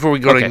more thing before we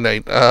go to Okay.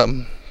 Ignite.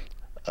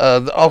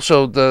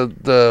 Also,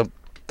 the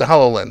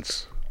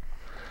HoloLens,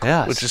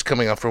 Yes. which is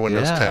coming out for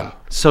Windows 10.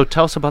 So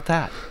tell us about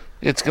that.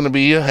 It's going to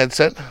be a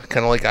headset,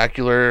 kind of like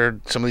Ocular,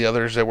 some of the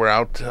others that were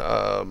out,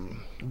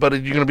 but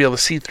you're going to be able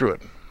to see through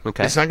it.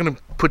 Okay. It's not going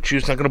to put you.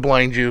 It's not going to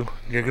blind you.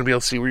 You're going to be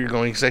able to see where you're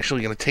going. It's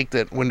actually going to take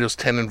that Windows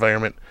 10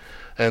 environment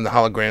and the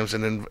holograms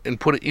and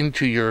put it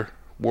into your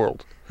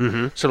world.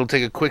 Mm-hmm. So it'll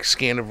take a quick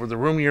scan of the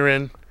room you're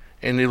in,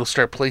 and it'll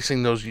start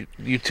placing those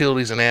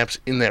utilities and apps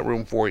in that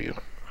room for you.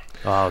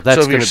 Oh,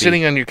 that's so if you're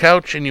sitting on your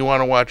couch and you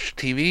want to watch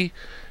TV,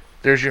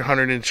 there's your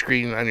 100-inch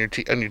screen on your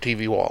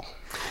TV wall.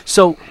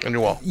 So, on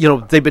your wall.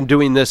 They've been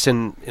doing this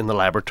in the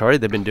laboratory.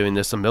 They've been doing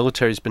this. The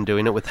military's been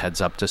doing it with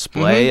heads-up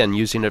display and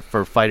using it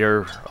for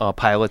fighter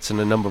pilots and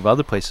a number of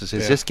other places.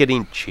 Is this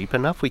getting cheap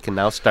enough? We can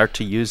now start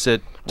to use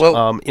it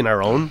in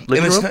our own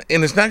living room?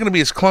 And it's not going to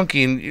be as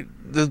clunky. And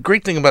the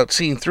great thing about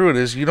seeing through it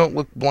is you don't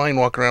look blind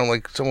walking around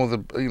like some of the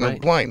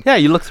blind. Yeah,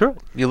 you look through it.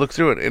 You look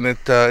through it, and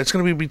it's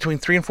going to be between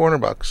 $300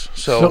 and $400.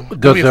 So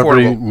does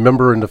every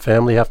member in the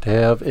family have to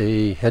have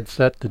a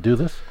headset to do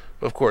this?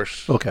 Of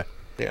course. Okay.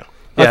 Yeah.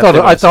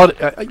 I thought,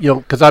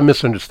 because I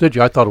misunderstood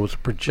you. I thought it was a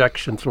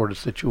projection sort of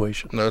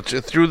situation. No,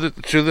 it's through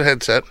the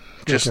headset,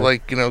 just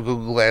like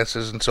Google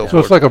Glasses and so forth. So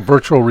it's like a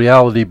virtual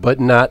reality,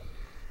 but not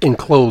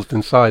enclosed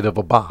inside of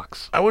a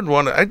box. I would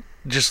want to. I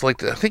just like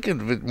to. I think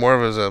of it more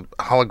of as a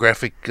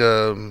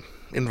holographic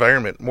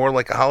environment, more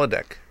like a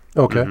holodeck.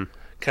 Okay. Mm-hmm.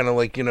 Kind of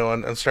like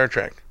on Star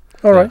Trek.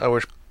 All right. I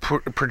was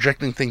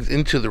projecting things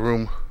into the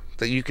room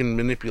that you can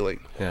manipulate.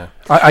 Yeah,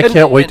 I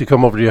can't wait to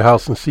come over to your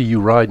house and see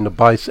you riding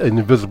an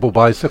invisible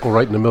bicycle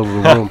right in the middle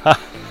of the room.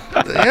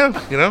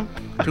 Yeah,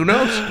 who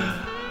knows?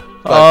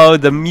 Oh,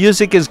 the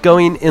music is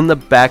going in the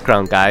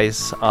background,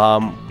 guys.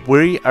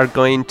 We are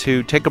going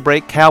to take a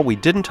break. Cal, we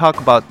didn't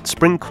talk about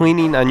spring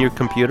cleaning on your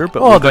computer,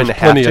 but we're going to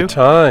have to. Plenty of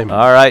time.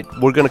 All right,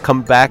 we're going to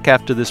come back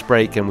after this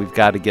break, and we've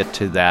got to get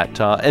to that.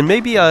 And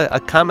maybe a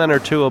comment or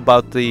two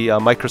about the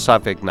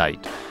Microsoft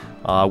Ignite,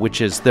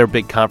 which is their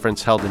big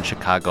conference held in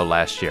Chicago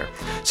last year.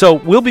 So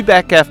we'll be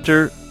back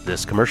after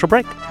this commercial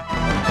break.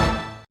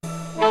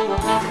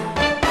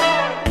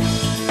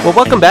 Well,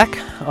 welcome back.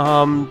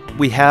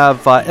 We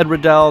have Ed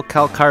Riddell,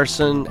 Cal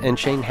Carson, and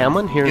Shane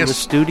Hamlin here in the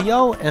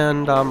studio.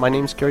 And my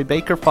name's Gary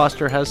Baker.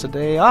 Foster has a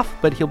day off,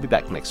 but he'll be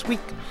back next week.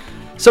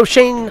 So,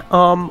 Shane,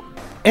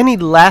 any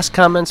last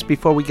comments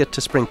before we get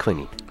to spring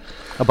cleaning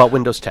about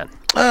Windows 10?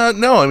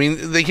 No, I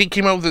mean, they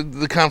came out with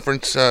the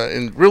conference,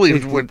 and really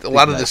a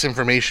lot of this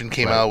information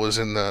came out was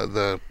in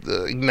the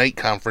Ignite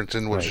conference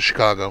in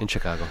Chicago. In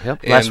Chicago,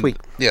 yep. And, last week.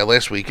 Yeah,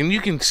 last week. And you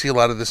can see a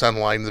lot of this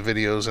online, the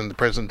videos and the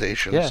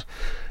presentations. Yeah.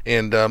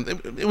 And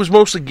it was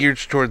mostly geared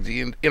toward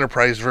the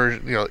enterprise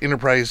version,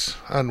 enterprise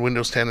on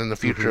Windows 10 and the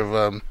future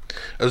of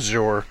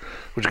Azure,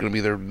 which is going to be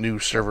their new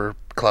server,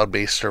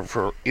 cloud-based server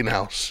for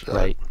in-house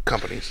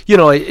companies.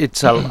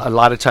 It's a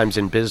lot of times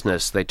in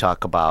business they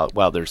talk about,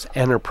 there's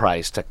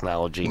enterprise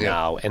technology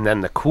now, and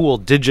then the cool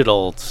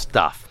digital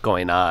stuff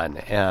going on.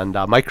 And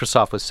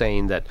Microsoft was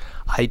saying that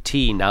IT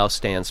now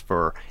stands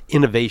for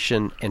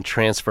innovation and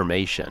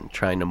transformation,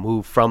 trying to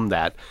move from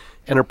that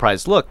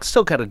enterprise look.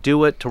 Still got to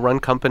do it to run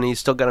companies,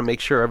 still got to make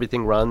sure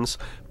everything runs,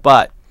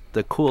 but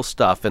the cool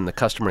stuff and the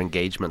customer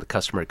engagement, the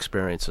customer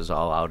experience is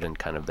all out in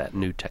kind of that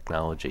new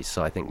technology.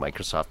 So I think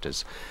Microsoft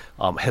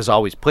has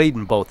always played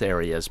in both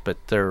areas, but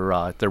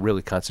they're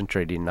really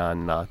concentrating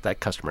on that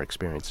customer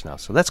experience now.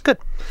 So that's good.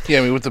 Yeah,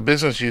 I mean, with the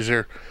business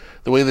user,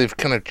 the way they've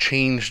kind of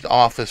changed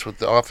Office with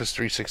the Office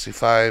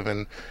 365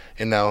 and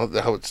now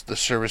how it's the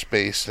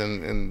service-based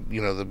and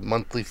the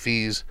monthly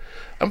fees,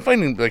 I'm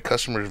finding that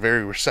customers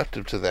very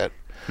receptive to that.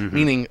 Mm-hmm.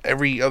 Meaning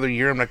every other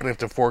year I'm not going to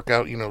have to fork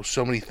out,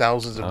 so many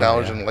thousands of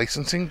dollars in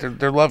licensing.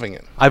 They're loving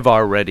it. I've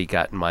already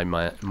gotten my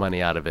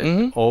money out of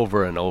it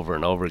over and over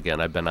and over again.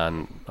 I've been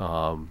on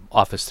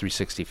Office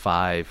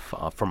 365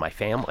 for my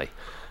family.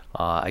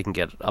 I can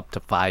get up to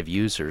 5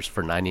 users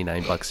for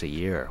 $99 a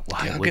year.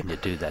 Why wouldn't you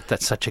do that?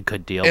 That's such a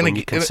good deal when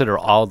you consider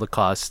all the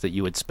costs that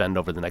you would spend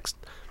over the next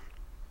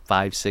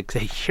 5, 6,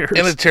 8 years.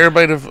 And a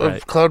terabyte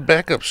of cloud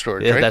backup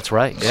storage, right? right? That's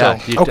right. Yeah.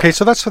 So,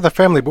 so that's for the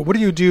family, but what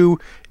do you do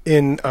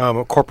in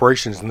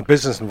corporations, in the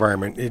business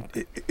environment?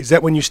 Is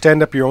that when you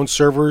stand up your own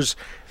servers?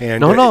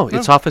 And No,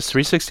 it's Office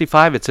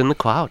 365. It's in the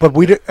cloud.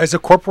 But as a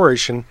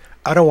corporation,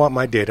 I don't want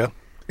my data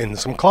in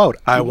some cloud.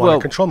 I want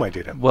to control my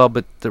data. Well,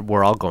 but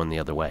we're all going the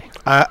other way.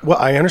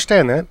 I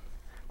understand that.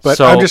 But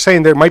I'm just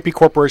saying there might be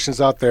corporations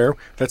out there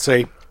that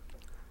say,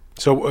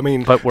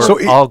 but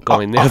we're all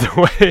going the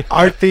other way.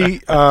 Aren't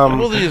the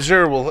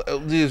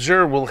the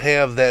Azure will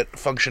have that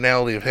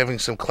functionality of having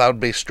some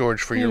cloud-based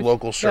storage for your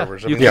local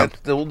servers.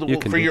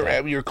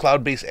 Your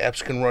cloud-based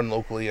apps can run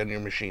locally on your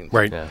machines.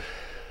 Right. Yeah.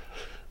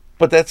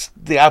 But that's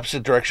the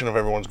opposite direction of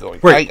everyone's going.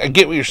 Right. I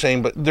get what you're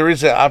saying, but there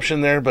is an option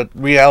there. But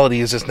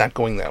reality is it's not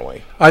going that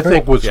way. I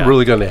think what's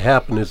really going to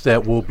happen is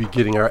that we'll be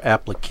getting our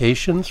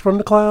applications from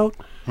the cloud.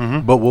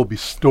 Mm-hmm. But we'll be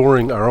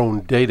storing our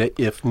own data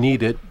if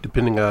needed,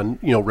 depending on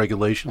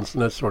regulations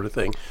and that sort of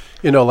thing.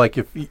 Like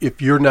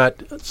if you're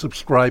not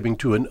subscribing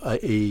to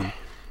a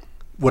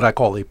what I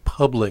call a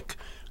public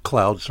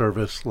cloud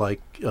service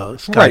like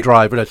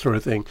SkyDrive or that sort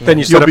of thing, then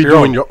you'll be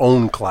doing your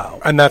own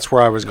cloud. And that's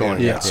where I was going.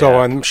 Yeah. So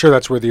I'm sure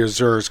that's where the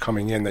Azure is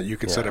coming in, that you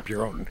can set up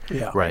your own.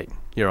 Yeah. Right.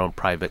 Your own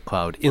private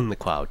cloud in the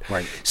cloud.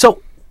 Right.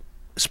 So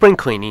spring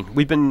cleaning.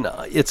 We've been,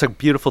 it's a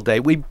beautiful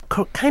day. We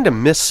kind of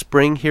missed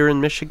spring here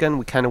in Michigan.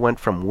 We kind of went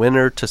from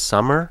winter to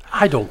summer.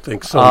 I don't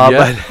think so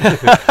yet.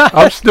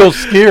 I'm still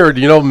scared.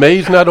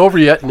 May's not over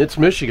yet, and it's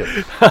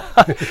Michigan.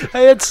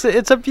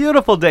 It's a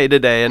beautiful day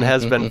today and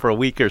has been for a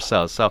week or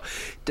so. So,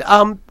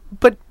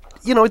 but,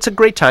 it's a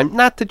great time.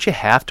 Not that you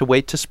have to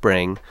wait to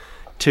spring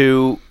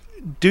to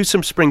do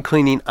some spring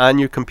cleaning on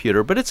your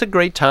computer, but it's a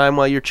great time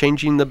while you're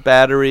changing the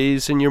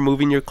batteries and you're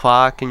moving your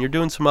clock and you're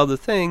doing some other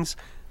things.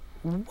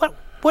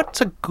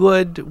 What's a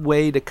good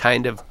way to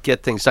kind of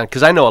get things done?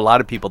 Because I know a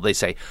lot of people, they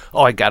say,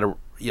 oh, I got to,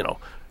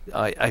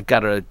 I've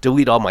got to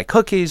delete all my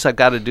cookies. I've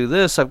got to do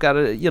this. I've got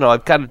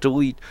to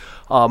delete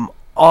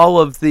all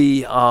of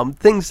the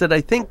things that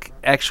I think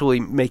actually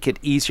make it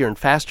easier and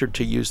faster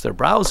to use their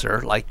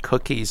browser, like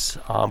cookies,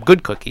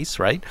 good cookies,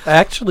 right?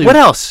 Actually, what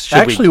else?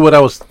 What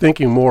I was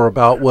thinking more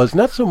about was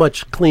not so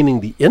much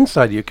cleaning the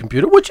inside of your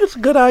computer, which is a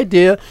good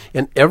idea,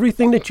 and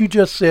everything that you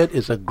just said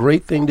is a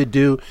great thing to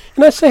do.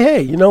 And I say,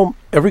 hey,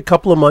 every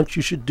couple of months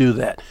you should do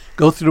that.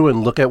 Go through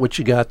and look at what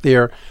you got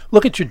there.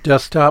 Look at your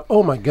desktop.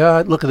 Oh, my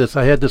God, look at this.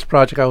 I had this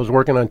project I was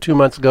working on 2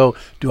 months ago.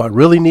 Do I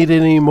really need it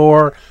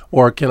anymore?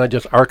 Or can I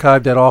just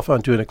archive that off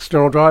onto an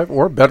external drive?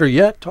 Or better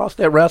yet, toss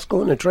that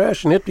rascal in the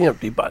trash and hit the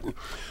empty button.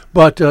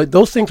 But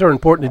those things are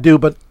important to do,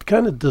 but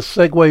kind of to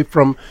segue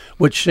from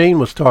what Shane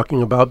was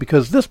talking about,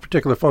 because this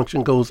particular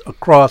function goes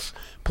across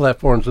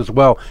platforms as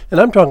well. And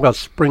I'm talking about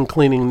spring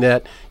cleaning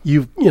that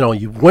you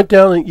went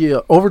down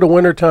and over the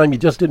winter time, you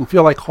just didn't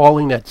feel like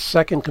hauling that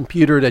second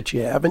computer that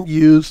you haven't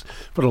used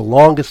for the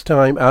longest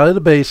time out of the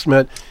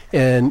basement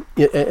and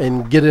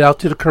get it out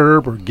to the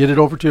curb or get it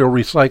over to a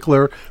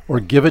recycler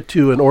or give it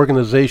to an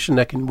organization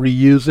that can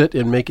reuse it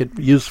and make it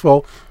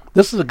useful.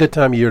 This is a good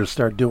time of year to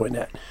start doing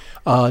that.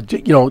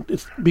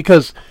 It's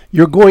because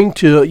you're going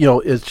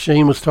to, as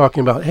Shane was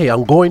talking about, hey,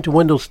 I'm going to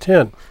Windows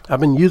 10. I've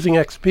been using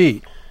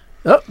XP.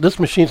 Oh, this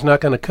machine's not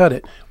going to cut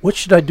it. What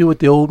should I do with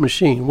the old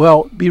machine?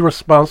 Well, be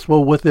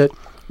responsible with it.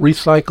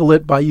 Recycle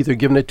it by either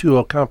giving it to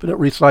a competent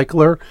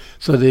recycler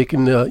so they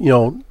can,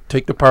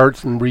 take the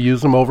parts and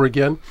reuse them over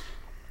again.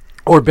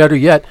 Or better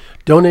yet,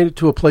 donate it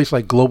to a place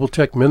like Global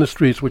Tech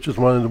Ministries, which is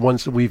one of the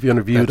ones that we've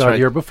interviewed on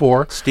here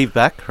before. Steve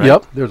Beck, right?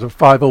 Yep. There's a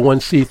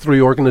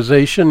 501c3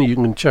 organization. You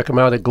can check them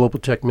out at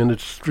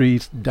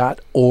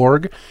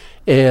globaltechministries.org.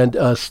 And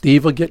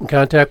Steve will get in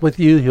contact with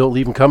you. He'll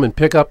even come and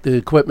pick up the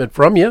equipment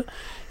from you.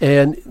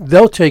 And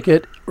they'll take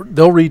it,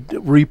 they'll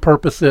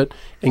repurpose it,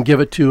 and give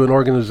it to an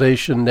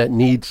organization that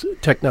needs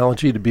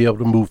technology to be able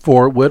to move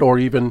forward with, or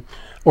even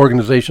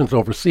organizations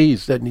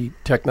overseas that need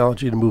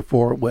technology to move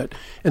forward with.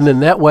 And then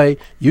that way,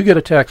 you get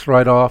a tax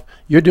write-off,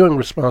 you're doing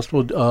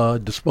responsible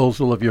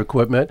disposal of your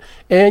equipment,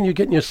 and you're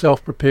getting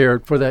yourself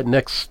prepared for that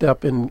next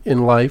step in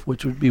life,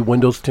 which would be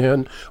Windows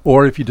 10,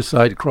 or if you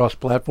decide to cross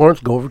platforms,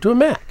 go over to a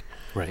Mac.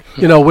 Right.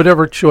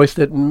 Whatever choice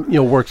that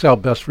works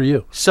out best for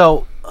you.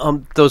 So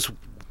those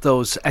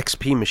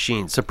XP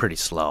machines are pretty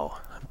slow.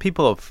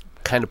 People have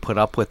kind of put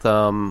up with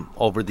them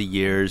over the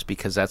years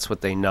because that's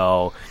what they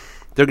know.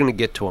 They're going to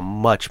get to a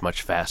much,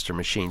 much faster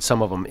machine.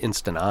 Some of them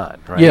instant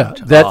on, right? Yeah,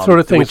 that sort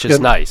of thing. Which is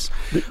nice.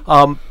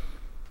 But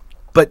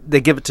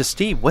they give it to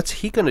Steve. What's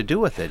he going to do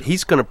with it?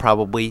 He's going to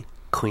probably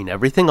clean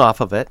everything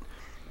off of it,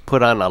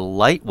 put on a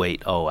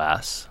lightweight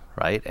OS,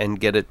 right, and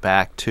get it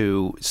back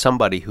to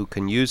somebody who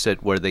can use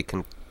it where they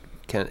can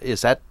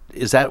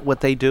is that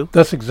what they do?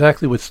 That's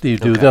exactly what Steve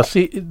do. Now,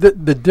 see,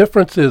 the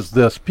difference is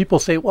this. People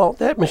say, well,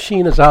 that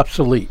machine is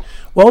obsolete.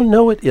 Well,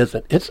 no, it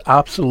isn't. It's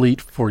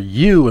obsolete for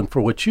you and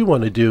for what you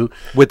want to do.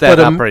 With that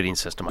operating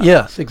system.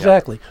 Yes,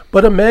 exactly. Yeah.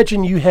 But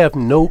imagine you have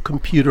no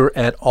computer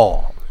at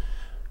all.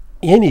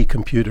 Any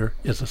computer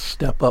is a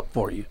step up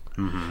for you.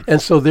 Mm-hmm.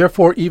 And so,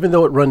 therefore, even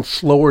though it runs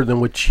slower than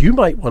what you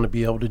might want to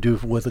be able to do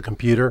with a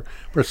computer,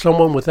 for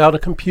someone without a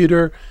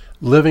computer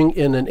living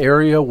in an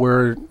area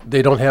where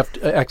they don't have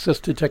access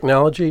to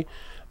technology,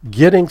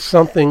 getting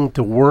something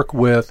to work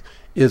with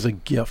is a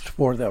gift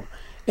for them.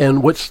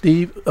 And what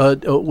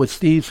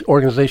Steve's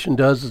organization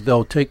does is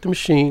they'll take the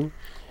machine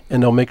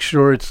and they'll make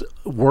sure it's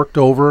worked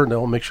over, and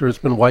they'll make sure it's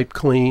been wiped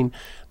clean.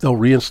 They'll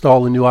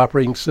reinstall a new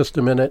operating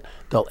system in it.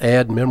 They'll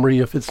add memory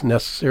if it's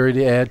necessary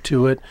to add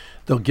to it.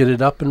 They'll get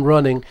it up and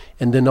running,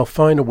 and then they'll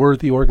find a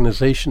worthy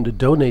organization to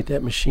donate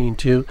that machine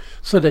to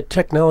so that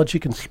technology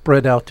can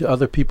spread out to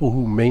other people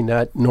who may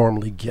not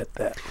normally get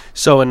that.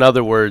 So in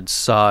other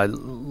words,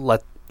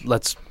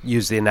 let's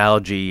use the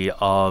analogy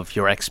of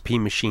your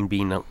XP machine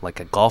being like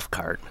a golf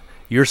cart.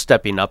 You're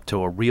stepping up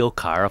to a real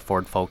car, a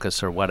Ford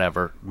Focus or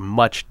whatever,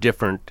 much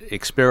different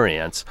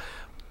experience.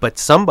 But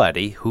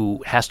somebody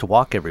who has to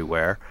walk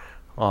everywhere,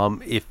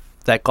 if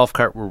that golf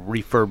cart were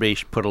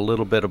refurbished, put a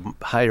little bit of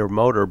higher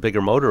motor,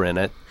 bigger motor in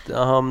it,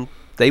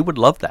 they would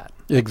love that.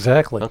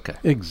 Exactly. Okay.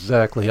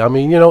 Exactly. I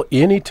mean,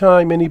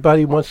 anytime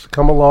anybody wants to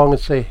come along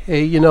and say,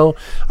 hey,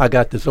 I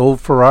got this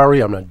old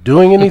Ferrari, I'm not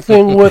doing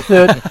anything with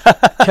it.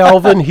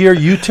 Calvin, here,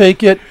 you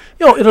take it.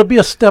 it'll be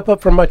a step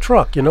up from my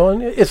truck, and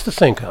it's the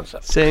same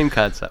concept. Same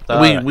concept.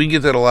 We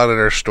get that a lot at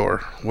our store,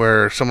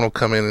 where someone will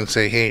come in and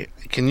say, "Hey,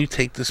 can you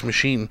take this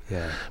machine?"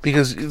 Yeah.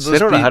 Because they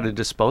don't know how to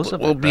dispose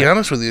of it. Well, be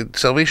honest with you,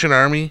 Salvation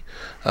Army,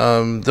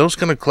 those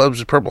kind of clubs,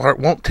 the Purple Heart,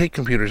 won't take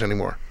computers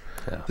anymore.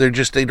 Yeah.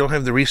 They don't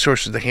have the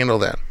resources to handle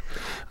that,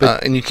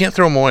 and you can't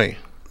throw them away.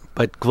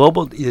 But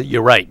global,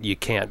 you're right. You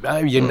can't.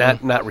 You're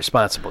not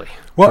responsibly.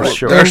 Well, for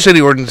sure. Our city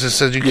ordinance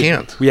says you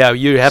can't. Yeah,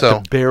 you have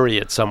to bury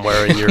it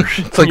somewhere in your,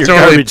 it's like your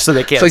throwing garbage away, so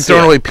they can't. It's like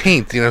throwing away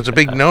paint. It's a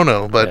big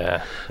no-no. But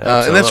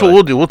and that's what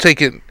we'll do. We'll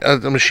take it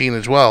the machine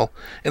as well.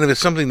 And if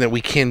it's something that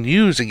we can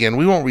use again,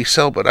 we won't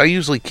resell. But I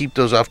usually keep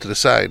those off to the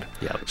side.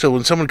 Yep. So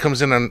when someone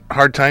comes in on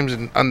hard times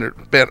and under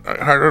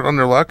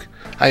luck,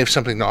 I have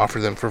something to offer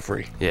them for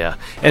free. Yeah,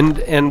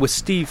 and with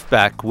Steve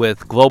Beck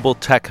with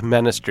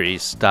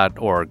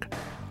globaltechministries.org.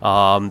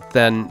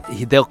 Then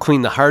they'll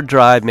clean the hard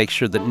drive, make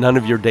sure that none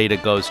of your data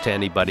goes to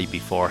anybody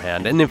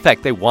beforehand. And in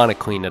fact, they want to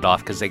clean it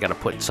off because they got to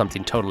put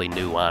something totally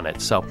new on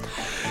it. So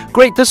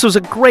great. This was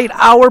a great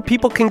hour.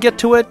 People can get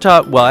to it.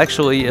 Well,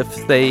 actually,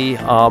 if they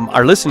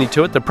are listening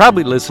to it, they're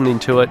probably listening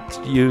to it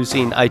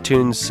using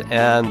iTunes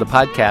and the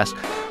podcast.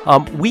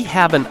 We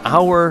have an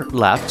hour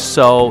left.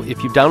 So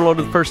if you've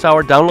downloaded the first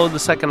hour, download the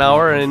second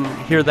hour and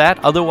hear that.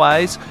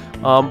 Otherwise,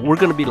 we're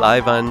going to be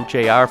live on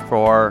JR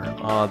for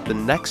the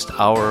next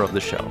hour of the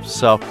show.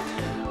 So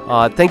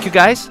thank you,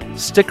 guys.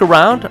 Stick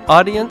around.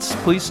 Audience,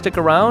 please stick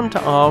around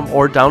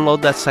or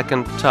download that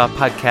second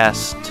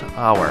podcast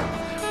hour.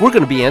 We're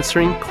going to be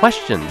answering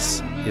questions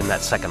in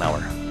that second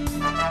hour.